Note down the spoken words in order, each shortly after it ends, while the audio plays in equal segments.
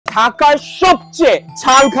ঢাকার সবচেয়ে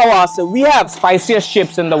ঝাল খাওয়া আছে। We have spiciest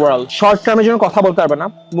chips in the world. Short টার্মের জন্য কথা বলতে পারবে না,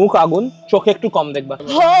 মুখ আগুন, চোখে একটু কম দেখবা।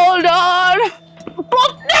 Hold on.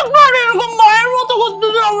 প্রত্যেকবার এরকম মায়ের মতো করতে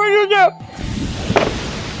যাবে।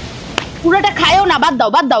 পুরোটা খায়ও না, বাদ দাও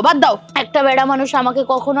বাদ দাও বাদ দাও। একটা বেড়া মানুষ আমাকে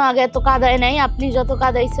কখনো আগে এত কাঁদায় নাই, আপনি যত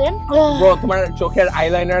কাঁদাইছেন। ব্রো তোমার চোখের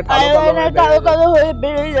আইলাইনার কালো কালো হয়ে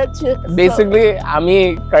বেড়ে যাচ্ছে। বেসিক্যালি আমি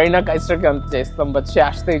কারিনা কাইসারকে আনতে চাইছিলাম, বাট সে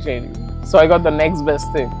আসতেই চাইনি, so I got the next best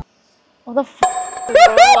thing. What the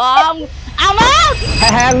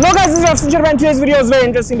Hello guys, this is Rafsan and today's video is very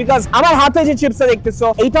interesting because আমার হাতে যে চিপসটা দেখতেছো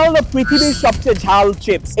এটা হলো পৃথিবীর সবচেয়ে ঝাল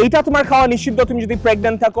চিপস। এটা তোমার খাওয়া নিষিদ্ধ তুমি যদি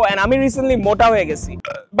প্রেগন্যান্ট থাকো, এন্ড আমি রিসেন্টলি মোটা হয়ে গেছি।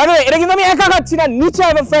 বাট এটা কিন্তু আমি একা খাচ্ছি না, নিচে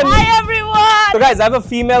I have a friend. Hi everyone. So guys, I have a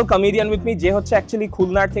female comedian with me যে হচ্ছে অ্যাকচুয়ালি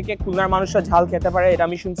খুলনার থেকে। খুলনার মানুষরা ঝাল খেতে পারে, এটা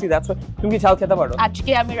আমি শুনছি। দ্যাটস ওয়াই তুমি কি ঝাল খেতে পারো?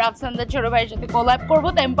 আজকে আমি রাফসানদের ছোট ভাইয়ের সাথে কোল্যাব করব,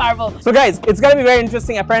 তাই আমি পারবো। So guys, it's going to be very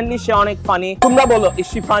interesting. Apparently she অনেক ফানি। তোমরা বলো is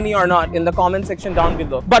she funny or not in the comment section down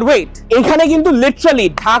below. But wait, এখানে কিন্তু লিটারালি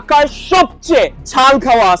ঢাকার সবচেয়ে ঝাল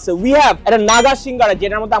খাওয়া আছে। We have একটা নাগা সিঙ্গারা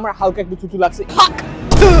যেটার মধ্যে আমার হালকা একটু থুতু লাগছে।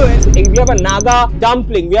 We have a Naga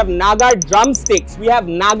dumpling, we have Naga drumsticks, we have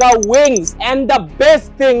Naga wings, and the best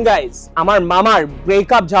thing guys, আমার মামার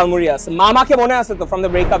ব্রেকআপ ঝালমুড়ি আছে। মামাকে মনে আছে তো from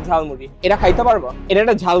the breakup ঝালমুড়ি? এটা খাইতে পারবো? এটা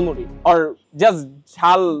একটা ঝালমুড়ি or just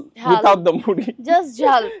ঝাল without the মুড়ি? Just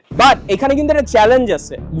ঝাল। But এখানে কিন্তু একটা চ্যালেঞ্জ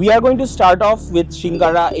আছে। We are going to start off with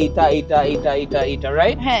সিঙ্গারা এটা,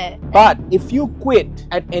 right? হ্যাঁ। But if you quit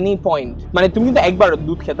at any point, মানে তুমি কিন্তু একবার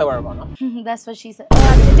দুধ খেতে পারবে না। That's what she said.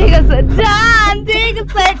 ঠিক আছে, জান ঠিক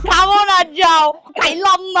আছে, খাবো না, যাও,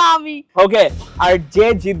 খাইলাম না আমি। Okay, আর যে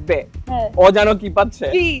জিতবে ও জানো কি পাচ্ছে?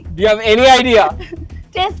 Do you have any idea?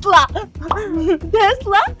 Tesla.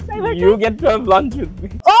 You get to have lunch with me.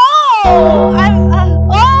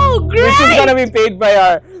 Oh, great. This is gonna be paid by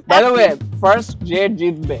our. By the way, first যে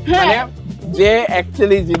জিতবে, মানে যে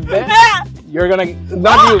actually জিতবে, you're gonna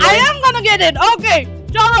not you. I am gonna get it. Okay.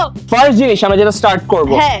 চলো first জিনিস আমরা যেটা start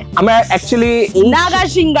করব, আমরা অ্যাকচুয়ালি নাগা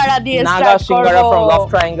সিঙ্গারা দিয়ে স্টার্ট করব। নাগা সিঙ্গারা from Love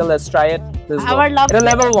Triangle. Let's try it. Let's go. It's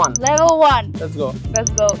level 1. Level 1. Let's go.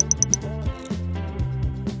 Let's go.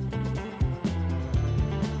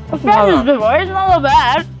 I've tried this before. It's not that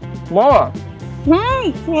bad. More.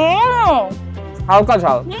 হালকা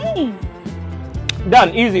ঝাল. Done.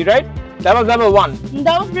 Easy, right? That was level 1.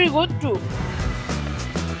 That was pretty good too.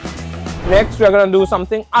 Next we are going to do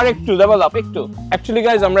something আরেকটু level up একটু। Actually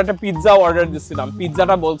guys আমরা একটা pizza order দিছিলাম,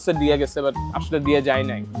 পিৎজাটা বলছে দিয়ে গেছে, বাট আসলে দিয়ে যায়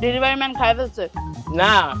নাই। ডেলিভারি ম্যান খাই ফেলছে?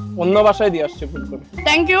 না, অন্য বাসায় দিয়ে আসছে ভুল করে।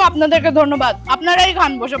 থ্যাংক ইউ, আপনাদেরকে ধন্যবাদ। আপনারাই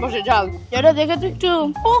খান বসে বসে ঝাল। এটা দেখে তো একটু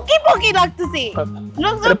পোকি লাগতেছে।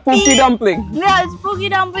 পুকি dumpling. Yes, পুকি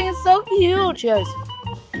dumpling is so cute. Cheers.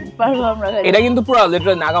 পারবো আমরা খাই। এটা কিন্তু পুরো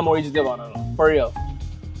লিটারালি নাগা মরিচ দিয়ে বানানো, for real।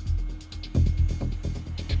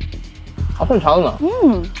 আপনি ঝাল না?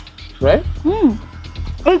 Right?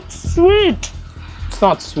 It's sweet. It's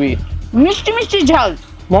not sweet. মিষ্টি ঝাল।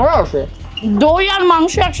 মজা আছে। দই আর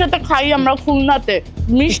মাংস একসাথে খাই আমরা খুলনাতে,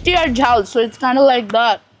 মিষ্টি আর ঝাল, so it's kind of like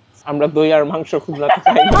that. আমরা দই আর মাংস খুলনাতে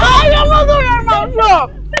খাই না। আমরা দই আর মাংস,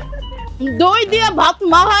 দই দিয়ে ভাত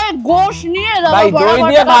মাখায় গোশ নিয়ে দাও। ভাই দই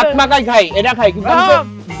দিয়ে ভাত মাখাই খাই, এটা খাই, কিন্তু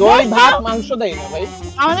দই ভাত মাংস দেয় না ভাই।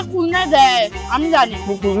 আমাদের খুলনায় দেয়, আমি জানি।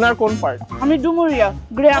 খুলনার কোন পার্ট? আমি ডুমুরিয়া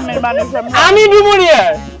গ্রামের মানুষ। আমি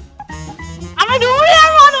ডুমুরিয়ার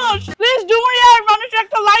মানুষ। প্লিজ ডুমুরিয়ার মানুষ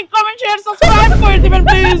একটা লাইক কমেন্ট শেয়ার সাবস্ক্রাইব করে দিবেন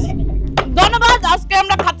প্লিজ। ধন্যবাদ। আজকে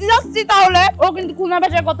আমরা খাতে যাচ্ছি। তাহলে ও কিন্তু খুলনা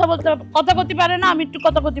ভাষায় কথা কইতে পারে না, আমি একটু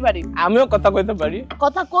কথা কইতে পারি। আমিও কথা কইতে পারি।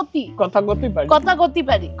 কথা কইতে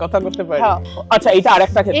পারি। আচ্ছা এটা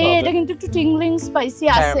আরেকটা খেতে হবে। এটা কিন্তু একটু টিংলিং স্পাইসি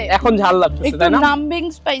আছে। এখন ঝাল লাগতেছে তাই না? একটু নাম্বিং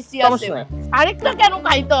স্পাইসি আছে। আরেকটা কেন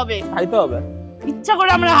খাইতে হবে? ইচ্ছা করে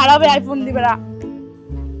আমরা হারাবে আইফোন দিবে না।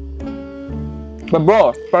 ব্রো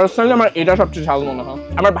পার্সোনালি আমার এটা সবচেয়ে ঝাল মনে হয়।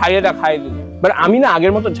 আমার ভাই এটা খাই দিল, বাট আমি না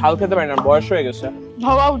আগের মতো ঝাল খেতে পারি না, বয়স হয়ে গেছে।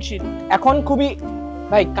 হওয়া উচিত এখন খুবই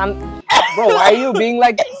ভাই কান। Bro why are you being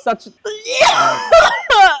like such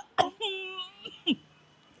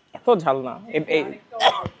এত ঝাল না, এই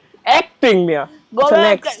অ্যাক্টিং মিয়া। আচ্ছা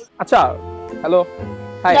নেক্সট। আচ্ছা হ্যালো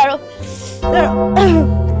হাই।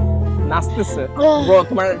 নাচতেছে ব্রো,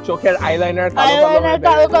 তোমার চোখের আইলাইনার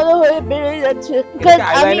কালো হয়ে বেড়ে যাচ্ছে।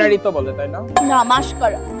 আইলাইনারই তো বলে তাই না? না,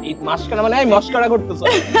 মাস্কারা। এই মাস্কারা মানে মস্কারা করতেছ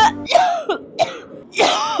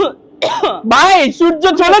ভাই? সূর্য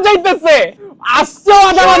চলে যাইতেছে, আসছে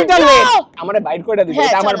আধা ঘন্টা লেট। আমারে বাইট করে দিবে,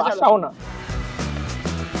 এটা আমার বাসাও না।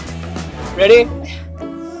 রেডি?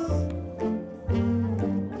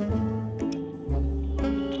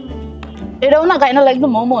 এটাও না kind of like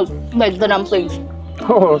the momos, like the dumplings.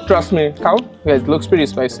 Oh, trust me. Cow? Guys, looks pretty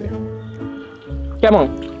spicy. কেমন?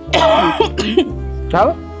 ঝাল?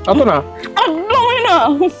 অত না? একদমই না।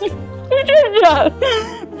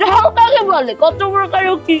 ঝাল কাকে বলে? কত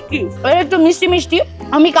প্রকারের কি কি। একটু মিষ্টি মিষ্টি।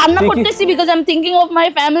 আমি কান্না করতেছি because I'm thinking of my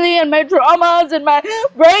family and my traumas and my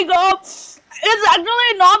breakups. It's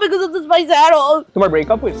actually not because of the spice at all. তোমার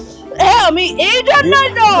ব্রেকআপ হইছে? হ্যাঁ, আমি এই জন্যই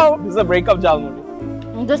তো। This is a breakup jhalmuri.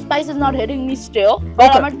 The spice is not hitting me still.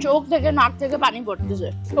 But আমার চোখ থেকে নাক থেকে পানি পড়তেছে।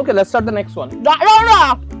 Okay, let's start the next one. না,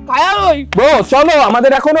 খায়া লই। Bro, চলো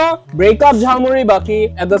আমাদের এখনো ব্রেকআপ ঝালমুড়ি বাকি।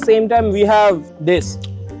 At the same time we have this.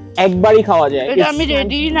 একবারই খাওয়া যায়। এটা আমি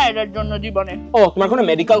রেডি না এটার জন্য জীবনে। ও, তোমার কোনো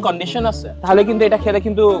মেডিকেল কন্ডিশন আছে? তাহলে কিন্তু এটা খেলে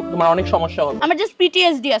কিন্তু তোমার অনেক সমস্যা হবে। আমার just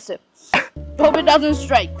PTSD আছে। Hope it doesn't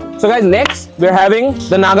strike. So guys, next we're having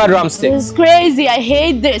the Naga drumstick. This is crazy. I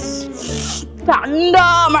hate this. ঠান্ডা।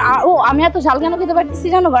 আমি এত ঝাল কেন খেতে পারতেছি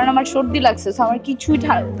জানো? কারণ আমার সর্দি লাগছে। আমার কিছুই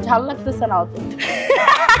ঝাল লাগতেছে না অত।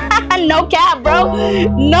 No cap, bro.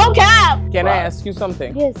 No cap. Can I ask you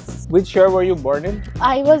something? Yes. Which year were you born in?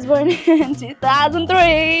 I was born in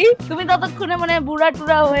 2003. তুমি ততক্ষণে মানে বুড়া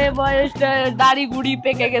টুরা হয়ে বয়সটা দাড়ি গুড়ি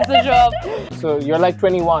পেকে গেছে সব। So you're like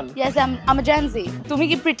 21. Yes, I'm a Gen Z. তুমি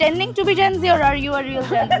কি pretending to be Gen Z or are you a real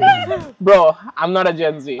Gen Z? Bro, I'm not a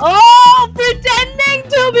Gen Z. Oh, pretending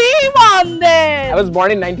to be one then. I was born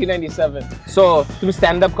in 1997. So, তুমি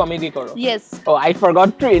stand up comedy করো? Yes. Oh, I forgot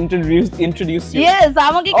to introduce you. Yes,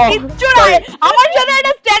 আমাকে কিচ্ছু নাই। আমার সাথে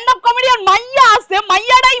একটা stand up comedian মাইয়া আছে,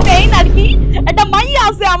 মাইয়াটাই মেইন আর কি। একটা মাইয়া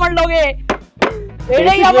আছে আমার লগে।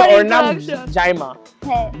 এটাই আমার ইন্ট্রোডাকশন। জাইমা।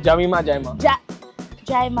 হ্যাঁ। Jemimah Zaima.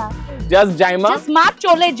 Zaima. Just Zaima. Just মা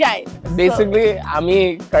চলে যায়। Basically, আমি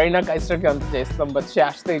কারিনা কাইসারকে আনতে চাইছিলাম, but সে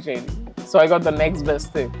আসতেই চাইনি। So I got the next best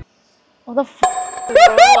thing. What the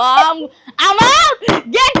I'm out!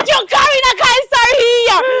 Get your Karina Kaisar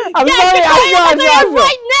here! I'm sorry,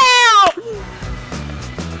 right now!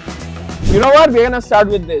 You know what? We're gonna start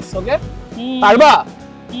with this, okay? পারবা?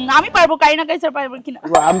 আমি পারবো, কারিনা কাইসার পারবে কিনা?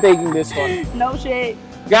 Well, I'm taking this one. No shade.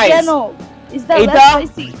 Guys, কেন? Is that এটা less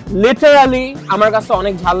spicy? Literally আমার কাছে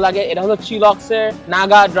অনেক ঝাল লাগে। এটা হলো চিলক্সের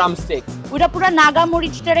নাগা ড্রামস্টিক। ওটা পুরো নাগা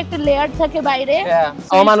মরিচটার একটা লেয়ার থাকে বাইরে।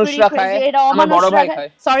 অমানুষরা খায়, আমার বড় ভাই খায়।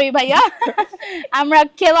 সরি ভাইয়া, আমরা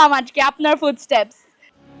খেলাম আজকে আপনার ফুটস্টেপস।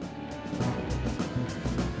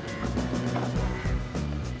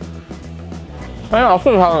 হ্যাঁ,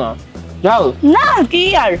 অসুখ ভালো না। ঝাল না কি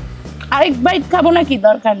আর আরেক বাইট খাবো নাকি?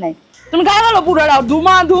 দরকার নাই। তুমি খাই ভালো পুরোটা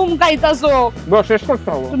ধুমা ধুম খাইতাছো। ব্রো, শেষ করতে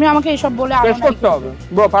হবে। তুমি আমাকে এসব বলে শেষ করতে হবে।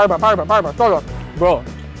 ব্রো, পারবা। চলো। ব্রো,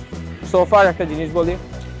 সোফার একটা জিনিস বলি,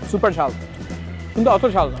 সুপার ঝাল। কিন্তু অত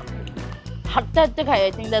ঝাল না। হাঁটতে হাঁটতে খাই।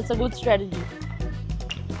 I think that's a good strategy.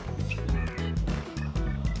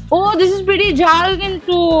 Oh, this is pretty ঝাল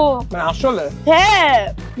কিন্তু। মানে আসলে হ্যাঁ,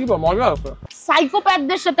 কি বল, মজা আছে।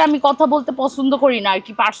 সাইকোপ্যাথদের সাথে আমি কথা বলতে পছন্দ করি না আর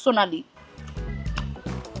কি পার্সোনালি।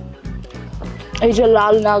 এই যে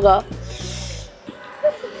লাল নাগা।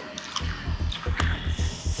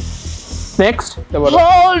 নেক্সট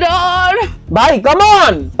হোল্ড অন ভাই, কাম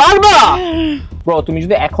অন। পারবা ব্রো? তুমি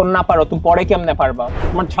যদি এখন না পারো তুমি পরে কেমনে পারবা?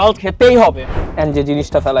 তোমার ঝাল খেতেই হবে। এন্ড যে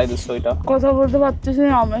জিনিসটা ফেলাই দিছো এটা কথা বলতে পারতেছি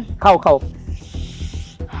না আমি। খাও।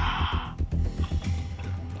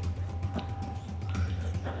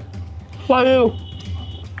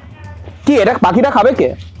 কি এটা বাকিটা খাবে কে?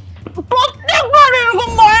 প্রত্যেকবার এরকম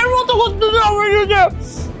মায়ের মতো করতেছে আমার সাথে।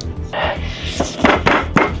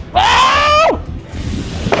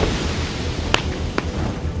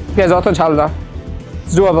 পেঁয়াজ অত ঝাল না।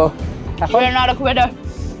 Doable. We're not a quitter.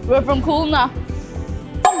 We're from Kulna.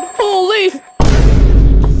 Police.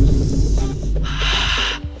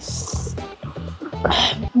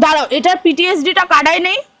 দাঁড়াও, এটার পিটিএসডিটা কাটাই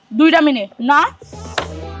নেই 2টা মিনিট না?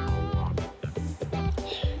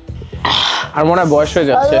 আর মনে হয় বয়স হয়ে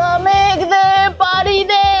যাচ্ছে। মেঘদে পারি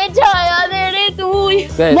দে ছায়া দে রে তুই।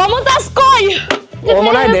 মমতাজ কই? ও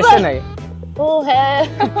মনে হয় দেশে নাই। ও হ্যাঁ,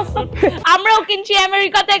 আমরাও কিনছি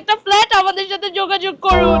আমেরিকাতে একটা ফ্ল্যাট, আমাদের সাথে যোগাযোগ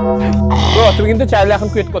করুন। ব্রো, তুমি কিন্তু চাইলে এখন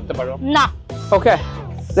কুইট করতে পারো। না। ওকে,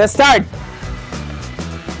 লেটস স্টার্ট।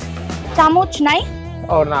 চামচ নাই?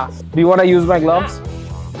 ও না। Do you want to use my gloves?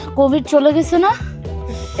 Covid চলে গেছে না?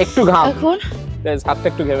 একটু ঘাম। এখন হাতটা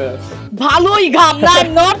একটু ঘেমে যাচ্ছে। ভালোই ঘাম না।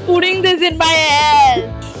 I'm not putting this in my head.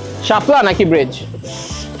 শাপলা নাকি ব্রিজ?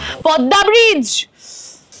 পদ্মা ব্রিজ।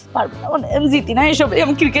 পারবো না, আমি জিতি না এসব।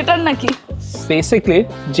 আমি ক্রিকেটার নাকি? বেসিক্যালি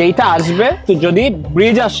যেটা আসবে, তো যদি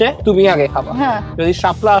ব্রিজ আসে তুমি আগে খাবা, হ্যাঁ। যদি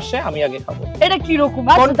শাপলা আসে আমি আগে খাবো। এটা কি রকম?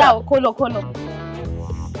 আচ্ছা দাও, খোলো।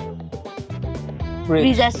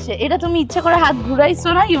 ব্রিজ আসছে। এটা তুমি ইচ্ছা করে হাত ঘুরাইছো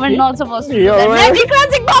না? You were not supposed to do that. Magic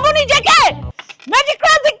রাজিক বাবু নিজেকে। ম্যাজিক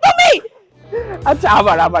রাজিক তুমি। আচ্ছা,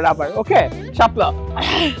 আবার ওকে, শাপলা।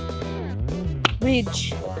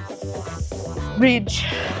 ব্রিজ।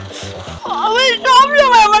 আমি সব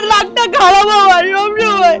সময় আমার লাগটা খারাপ হয় সব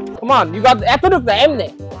সময়। Come on, you got এতটুকু না এমনি।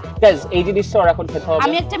 Guys, এই জিনিসটা ওর এখন খেতে হবে।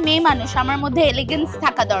 আমি একটা মেয়ে মানুষ, আমার মধ্যে এলিগেন্স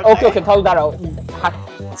থাকা দরকার। ওকে ওকে, তাহলে দাঁড়াও।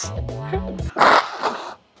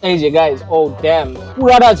 এই যে গাইস, ও ড্যাম,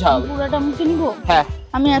 পুরাটা ঝাল। পুরাটা মুখে নিব? হ্যাঁ।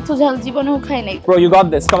 আমি এত ঝাল জীবনেও খাই নাই। Bro, you got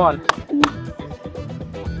this. Come on.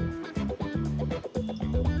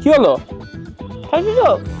 কি হলো? খাইছো তো?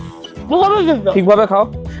 ঠিকভাবে খাও।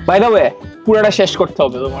 বাই দ্য ওয়ে, পুরাটা শেষ করতে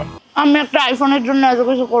হবে তোমার। আমি একটা আইফোনের জন্য এত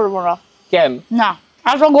কিছু করবো না। কেন? না,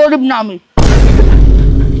 এত গরিব না আমি।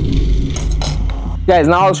 Guys,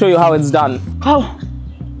 now I'll show you how it's done. খাও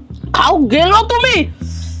খাও, গেলো তুমি।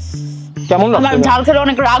 কেমন লাগছে? আমার ঝাল খেলে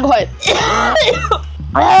অনেক রাগ হয়।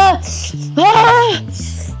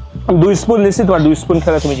 2 স্পুন নিছি, তোমার 2 স্পুন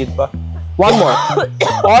খেলে তুমি জিতবা। One more.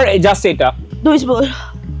 Or just এটা। 2 spoon.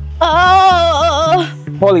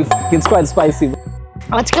 Holy fuck, it's quite spicy.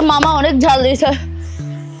 আজকে মামা অনেক ঝাল দিয়েছে।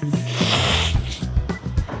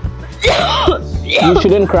 You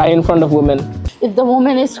shouldn't cry in front of women. If the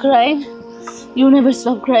woman is crying, you never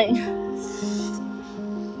stop crying.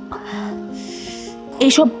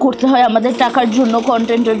 এইসব করতে হয় আমাদের টাকার জন্য,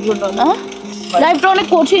 কন্টেন্টের জন্য না? লাইফটা অনেক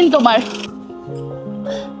কঠিন তোমার।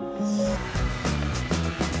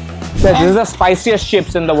 This is the spiciest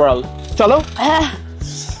chips in the world. চলো।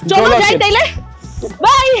 চলো যাই তাইলে।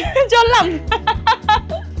 বাই, চললাম।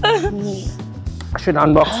 I should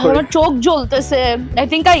unbox for আমার it. চোখ জ্বলতেছে। I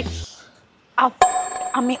think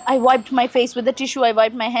I wiped my face with the tissue I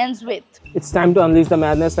wiped my hands with. It's time to unleash the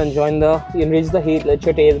madness and enrich the heat. Let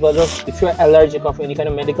your taste buds off if you're allergic of any kind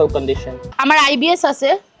of medical condition. আমার IBS আছে।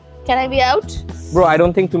 Can I be out? Bro, I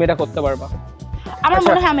don't think তুমি এটা করতে পারবা। আমার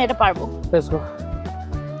মনে হয় আমি এটা পারবো। Let's go.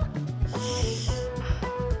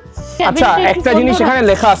 আচ্ছা, একটা জিনিস এখানে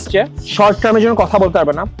লেখা আসছে, শর্ট টার্মের জন্য কথা বলতে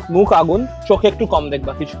পারবে না, মুখ আগুন, চোখে একটু কম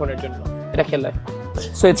দেখবা কিছুক্ষণের জন্য এটা খেলে।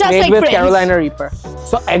 So it's Just made like with friends. Carolina Reaper.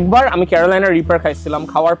 So একবার আমি Carolina Reaper খাইছিলাম,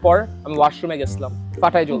 খাওয়ার পর আমি ওয়াশরুমে গেছিলাম,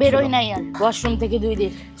 পাটায় জ্বলছিল। বেরোই নাই আর ওয়াশরুম থেকে 2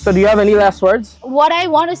 দিন। So do you have any last words? What I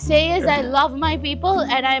want to say is I love my people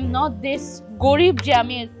and I am not this গরিব যে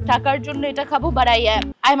আমি টাকার জন্য এটা খাবো, but I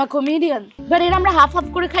am a comedian. But এর আমরা হাফ হাফ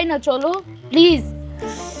করে খাই না, চলো প্লিজ।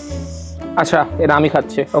 আচ্ছা, এটা আমি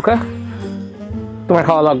খাচ্ছি, ওকে? তোমার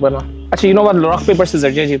খাওয়া লাগবে না। আচ্ছা, you know what, rock paper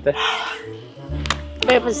scissors, যে জিতে।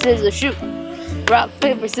 Paper scissors shoot. Rock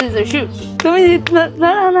paper scissors shoot. তুমি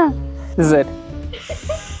না। This is it.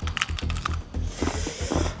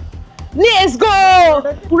 Let's go.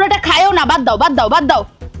 পুরোটা খায়ও না, বাদ দাও।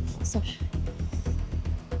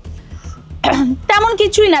 তেমন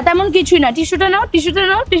কিছুই না। টিস্যুটা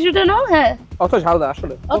নাও। হ্যাঁ। অত ঝাল না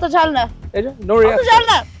আসলে। অত ঝাল না। এই যে no reaction. অত ঝাল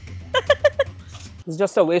না। It's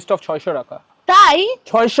just a waste of 600 টাকা। তাই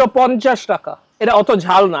 650 টাকা। এটা অত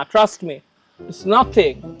ঝাল না, trust me. It's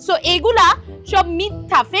nothing. So এগুলা সব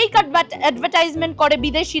মিথ্যা, ফেক অ্যাডভার্টাইজমেন্ট করে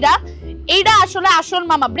বিদেশিরা। এইটা আসলে আসল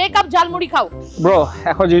মামা। ব্রেকআপ ঝালমুড়ি খাও। ব্রো,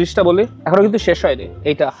 এখন জিনিসটা বলি, এখনো কিন্তু শেষ হয়নি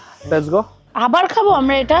এইটা। Let's go. আবার খাবো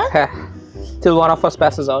আমরা এটা? হ্যাঁ, till one of us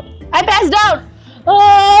passes out. I passed out.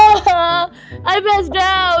 I passed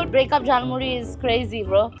out. Breakup jhalmuri is crazy,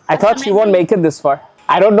 bro. I thought she won't make it this far.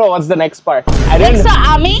 I don't know what's the next part. I didn't. দেখছো,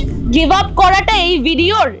 আমি give up করাটা এই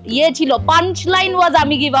ভিডিওর ছিল, punch line ওয়াজ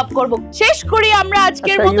আমি give up করব। শেষ করি আমরা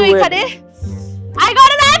আজকের আচ্ছা, মতো you win. এখানে। I got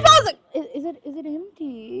an iPhone. Is it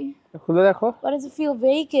empty? খুলে দেখো। Why does it feel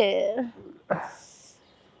vacant?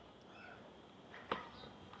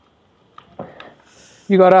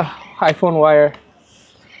 You got a iPhone wire.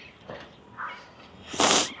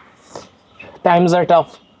 Times are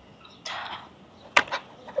tough.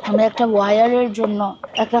 আমি একটা ওয়্যারের জন্য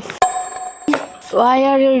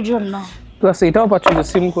প্লাস এটাও পাচ্ছ যে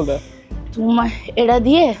সিম খুলে। তোমার এটা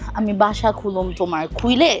দিয়ে আমি বাসা খুলুম, তোমার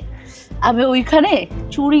খুইলে আমি ওইখানে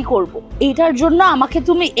চুরি করব। এটার জন্য আমাকে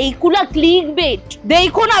তুমি এইগুলা ক্লিকবেট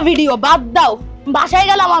দেখো না, ভিডিও বাদ দাও। বাসায়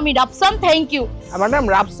গেলাম আমি। Rafsan, thank you. আমার নাম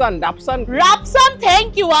রাফসান। Thank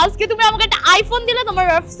you. আজকে তুমি আমাকে একটা আইফোন দিলে, তোমার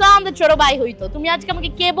রাফসান দ্য ছোট ভাই হইতো। তুমি আজকে আমাকে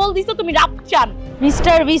কেবল দিছো, তুমি Rafsan.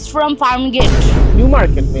 Mister beast from Farmgate, new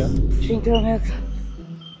market মেয়ে।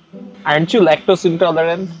 Aren't you lactose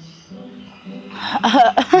intolerant?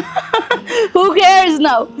 Who cares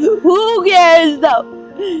now?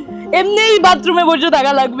 এমনি বাথরুমে বসে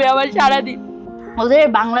থাকা লাগবে আমার সারাদিন। ওদের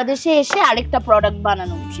বাংলাদেশে এসে আরেকটা প্রোডাক্ট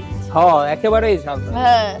বানানো উচিত। হ্যাঁ, একেবারেই ঝাল।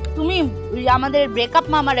 হ্যাঁ, তুমি আমাদের ব্রেকআপ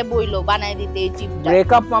মামারে বইলো বানায় দিতে এই চিপটা।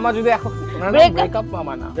 ব্রেকআপ মামা যদি এখন ব্রেকআপ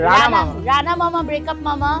মামা না, রানা মামা ব্রেকআপ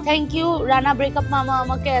মামা। থ্যাংক ইউ রানা ব্রেকআপ মামা,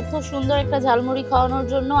 আমাকে এত সুন্দর একটা ঝালমুড়ি খাওয়ানোর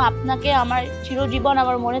জন্য। আপনাকে আমার চিরজীবন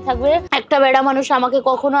আমার মনে থাকবে। একটা বেড়া মানুষ আমাকে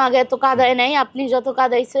কখনো আগে এত কাঁদায় নাই, আপনি যত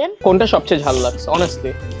কাঁদাইছেন। কোনটা সবচেয়ে ঝাল লাগছে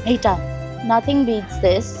অনেস্টলি? এইটা Nothing beats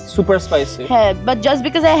this. Super spicy. হ্যাঁ, but just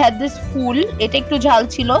because I had this full, এটা একটু ঝাল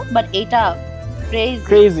ছিল, but এটা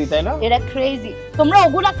crazy, তাই না? এটা crazy. তোমরা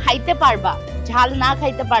ওগুলা খাইতে পারবা, ঝাল না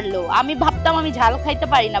খাইতে পারলেও। আমি ভাবতাম আমি ঝাল খাইতে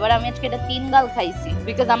পারি না, but আমি আজকে এটা 3 গাল খাইছি,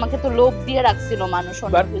 because আমাকে তো লোভ দিয়ে রাখছিল মানুষ।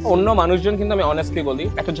 অন্য মানুষজন কিন্তু আমি honestly বলি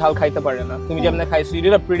এত ঝাল খাইতে পারে না। তুমি যেমন খাইছো, you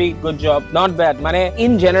did a pretty good job, not bad। মানে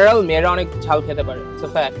in general মেয়েরা অনেক ঝাল খেতে পারে, it's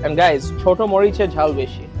a fact। And guys, ছোট মরিচে ঝাল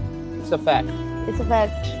বেশি, it's a fact। It's a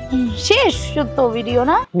fact। শেষ তো ভিডিও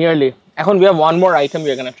না? Nearly। এখন we have one more item we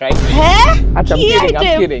are going to try। হ্যাঁ? আচ্ছা,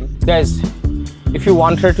 I'm kidding। Guys, if you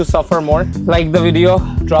want her to suffer more, like the video,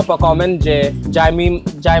 drop a comment যে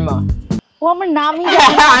Jaima। ও আমার নামই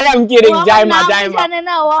জানে না। আরে I'm kidding, Jaima। জানে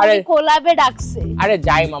না, ও আমি কোলাবে ডাকছে। আরে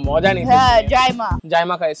Jaima, মজা নিতে। হ্যাঁ,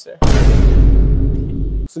 Jaima খাইছে।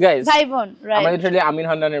 So guys, ভাই বোন, right? আমরা লিটারালি আমিন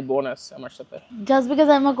হান্নানের বোন আছে আমার সাথে। Just because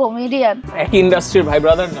I'm a comedian। একই ইন্ডাস্ট্রির ভাই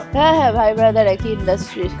ব্রাদার না? হ্যাঁ, ভাই ব্রাদার একই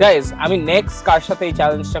ইন্ডাস্ট্রি। Guys, আমি নেক্সট কার সাথে এই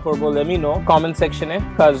চ্যালেঞ্জটা করব, let me know comment section এ,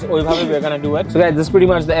 cuz ওইভাবে we're going to do it। So guys, this is pretty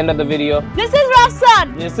much the end of the video। This is Rafsan।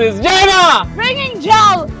 This is Jaima Bringing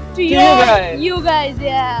Jal to you guys,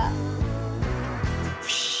 yeah।